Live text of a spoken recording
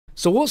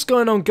So what's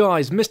going on,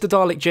 guys? Mr.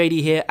 Dalek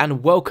JD here,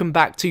 and welcome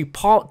back to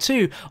part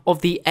 2 of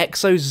the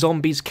EXO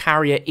Zombies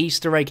Carrier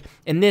Easter egg.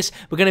 In this,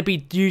 we're going to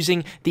be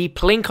using the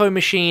Plinko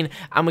machine,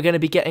 and we're going to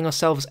be getting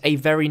ourselves a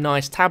very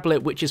nice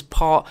tablet, which is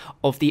part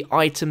of the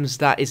items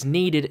that is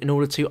needed in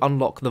order to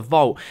unlock the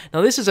vault.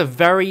 Now, this is a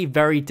very,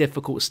 very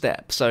difficult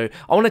step, so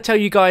I want to tell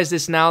you guys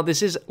this now.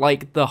 This is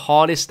like the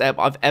hardest step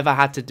I've ever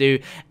had to do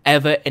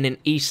ever in an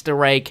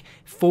Easter egg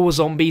for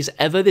zombies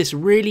ever. This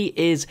really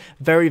is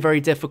very, very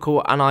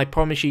difficult, and I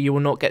promise you will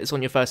not get this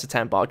on your first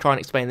attempt, but I'll try and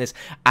explain this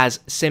as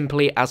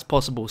simply as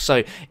possible.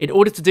 So in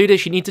order to do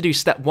this, you need to do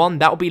step 1.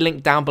 That will be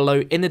linked down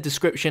below in the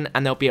description,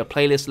 and there'll be a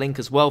playlist link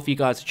as well for you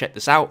guys to check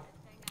this out.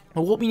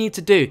 Well, what we need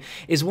to do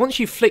is once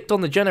you've flicked on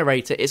the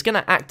generator, it's going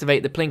to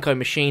activate the Plinko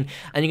machine,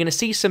 and you're going to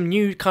see some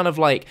new kind of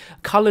like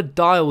colored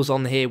dials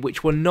on here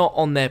which were not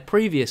on there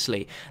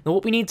previously. Now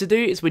what we need to do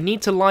is we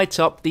need to light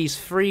up these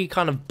 3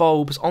 kind of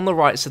bulbs on the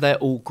right so they're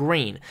all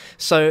green.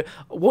 So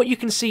what you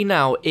can see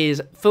now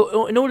is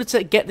in order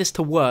to get this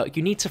to work,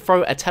 you need to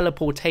throw a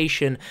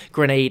teleportation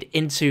grenade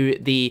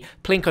into the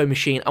Plinko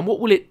machine, and what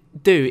will it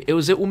do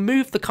is it will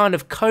move the kind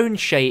of cone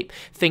shape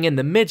thing in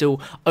the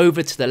middle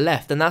over to the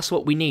left, and that's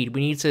what we need.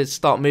 We need to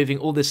start moving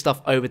all this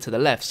stuff over to the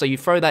left. So you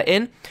throw that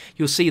in,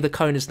 you'll see the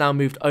cone is now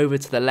moved over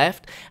to the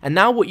left, and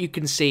now what you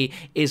can see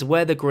is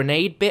where the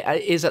grenade bit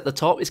is at the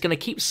top. It's going to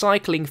keep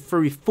cycling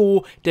through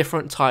 4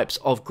 different types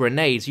of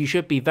grenades. You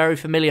should be very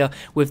familiar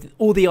with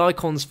all the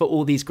icons for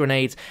all these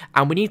grenades,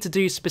 and we need to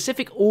do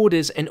specific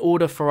orders in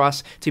order for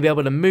us to be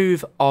able to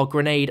move our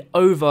grenade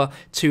over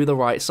to the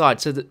right side.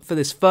 So for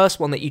this first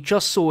one that you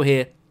just saw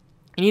here,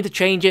 you need to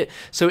change it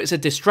so it's a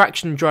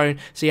distraction drone.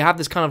 So you have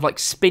this kind of like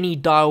spinny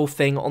dial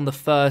thing on the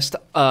first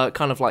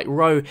kind of like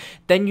row.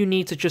 Then you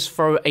need to just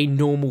throw a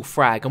normal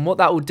frag, and what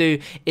that will do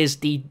is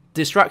the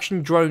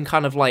distraction drone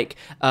kind of like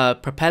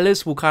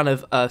propellers will kind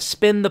of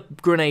spin the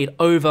grenade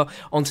over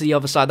onto the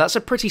other side. That's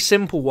a pretty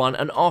simple one,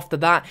 and after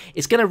that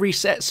it's going to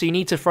reset, so you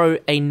need to throw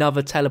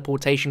another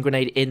teleportation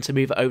grenade in to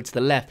move it over to the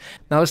left.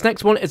 Now this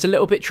next one is a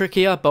little bit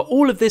trickier, but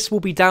all of this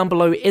will be down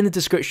below in the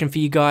description for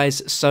you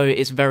guys, so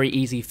it's very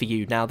easy for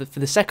you. Now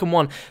for the second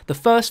one, the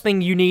first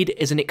thing you need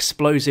is an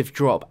explosive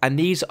drop, and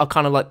these are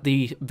kind of like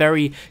the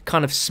very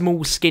kind of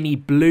small skinny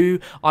blue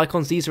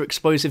icons. These are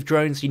explosive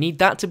drones. You need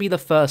that to be the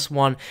first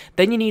one.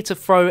 Then you need to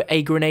throw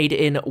a grenade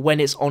in when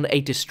it's on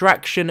a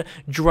distraction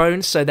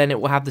drone, so then it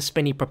will have the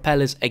spinny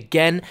propellers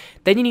again.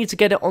 Then you need to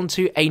get it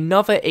onto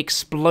another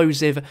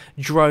explosive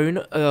drone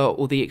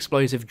or the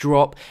explosive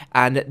drop,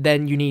 and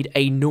then you need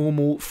a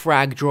normal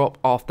frag drop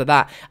after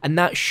that, and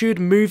that should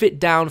move it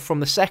down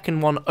from the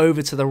second one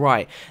over to the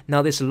right.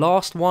 Now this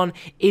last one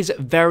is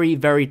very,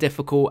 very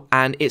difficult,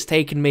 and it's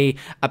taken me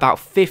about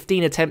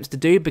 15 attempts to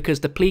do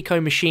because the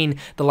Plinko machine,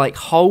 the like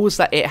holes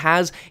that it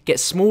has, get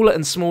smaller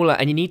and smaller,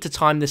 and you need to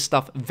time this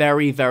stuff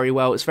very, very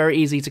well. It's very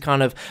easy to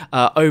kind of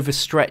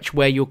overstretch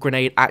where your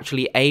grenade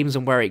actually aims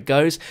and where it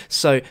goes.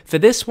 So for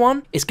this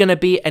one, it's going to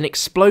be an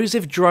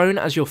explosive drone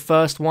as your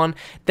first one.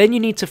 Then you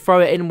need to throw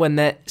it in when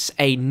there's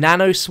a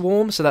nano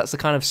swarm, so that's the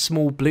kind of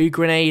small blue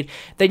grenade.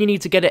 Then you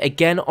need to get it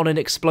again on an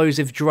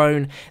explosive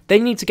drone.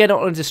 Then you need to get it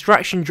on a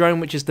distraction drone,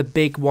 which is the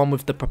big one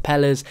with the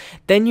propellers.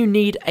 Then you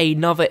need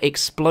another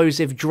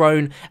explosive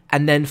drone,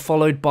 and then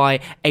followed by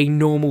a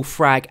normal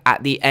frag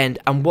at the end.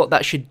 And what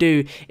that should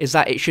do is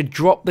that it should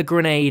drop the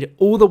grenade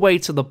all the way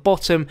to the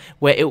bottom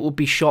where it will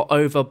be shot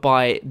over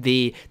by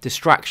the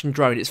distraction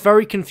drone. It's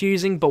very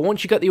confusing, but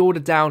once you get the order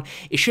down,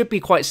 it should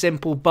be quite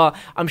simple, but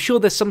I'm sure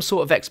there's some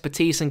sort of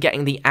expertise in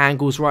getting the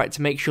angles right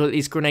to make sure that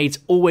these grenades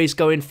always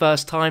go in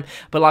first time.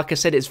 But like I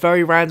said, it's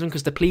very random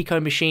because the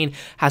Plinko machine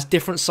has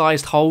different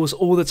sized holes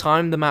all the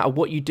time, no matter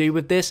what you do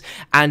with this.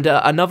 And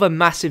another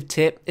massive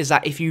tip is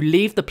that if you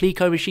leave the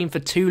Plinko machine for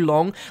too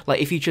long, like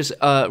if you just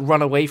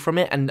run away from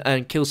it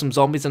and kill some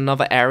zombies in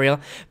another area,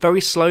 very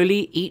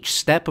slowly each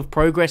step of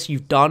progress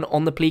you've done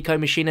on the Plinko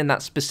machine in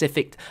that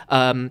specific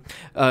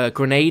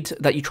grenade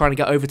that you're trying to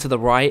get over to the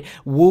right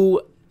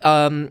will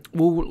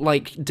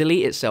like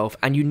delete itself,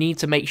 and you need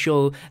to make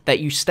sure that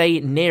you stay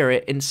near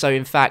it, and so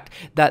in fact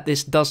that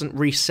this doesn't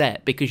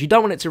reset, because you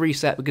don't want it to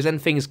reset, because then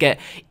things get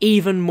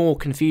even more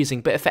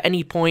confusing. But if at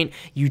any point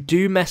you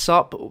do mess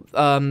up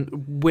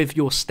with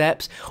your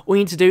steps, all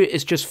you need to do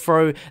is just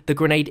throw the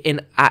grenade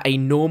in at a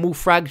normal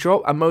frag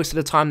drop, and most of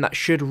the time that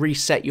should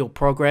reset your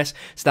progress,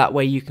 so that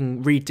way you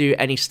can redo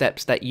any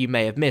steps that you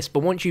may have missed.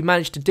 But once you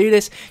manage to do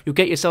this, you'll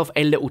get yourself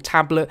a little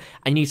tablet,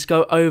 and you need to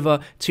go over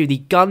to the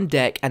gun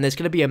deck, and there's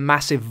going to be a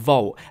massive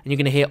vault, and you're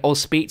going to hear Oz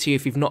speak to you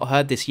if you've not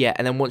heard this yet.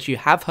 And then once you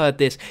have heard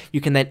this,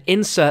 you can then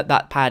insert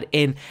that pad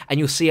in, and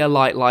you'll see a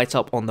light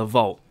up on the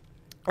vault.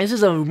 This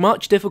is a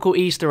much difficult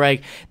Easter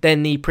egg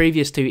than the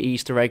previous 2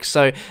 Easter eggs,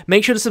 so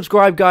make sure to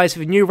subscribe, guys, if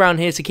you're new around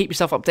here, to keep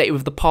yourself updated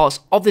with the parts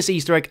of this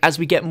Easter egg as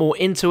we get more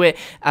into it.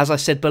 As I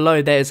said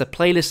below, there's a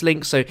playlist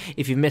link, so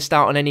if you missed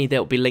out on any,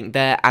 they'll be linked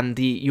there, and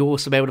you'll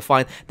also be able to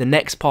find the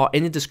next part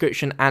in the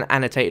description and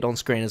annotated on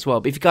screen as well.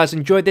 But if you guys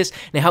enjoyed this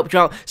and it helped you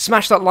out,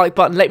 smash that like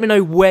button, let me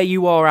know where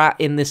you are at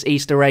in this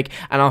Easter egg,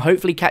 and I'll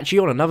hopefully catch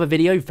you on another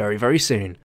video very, very soon.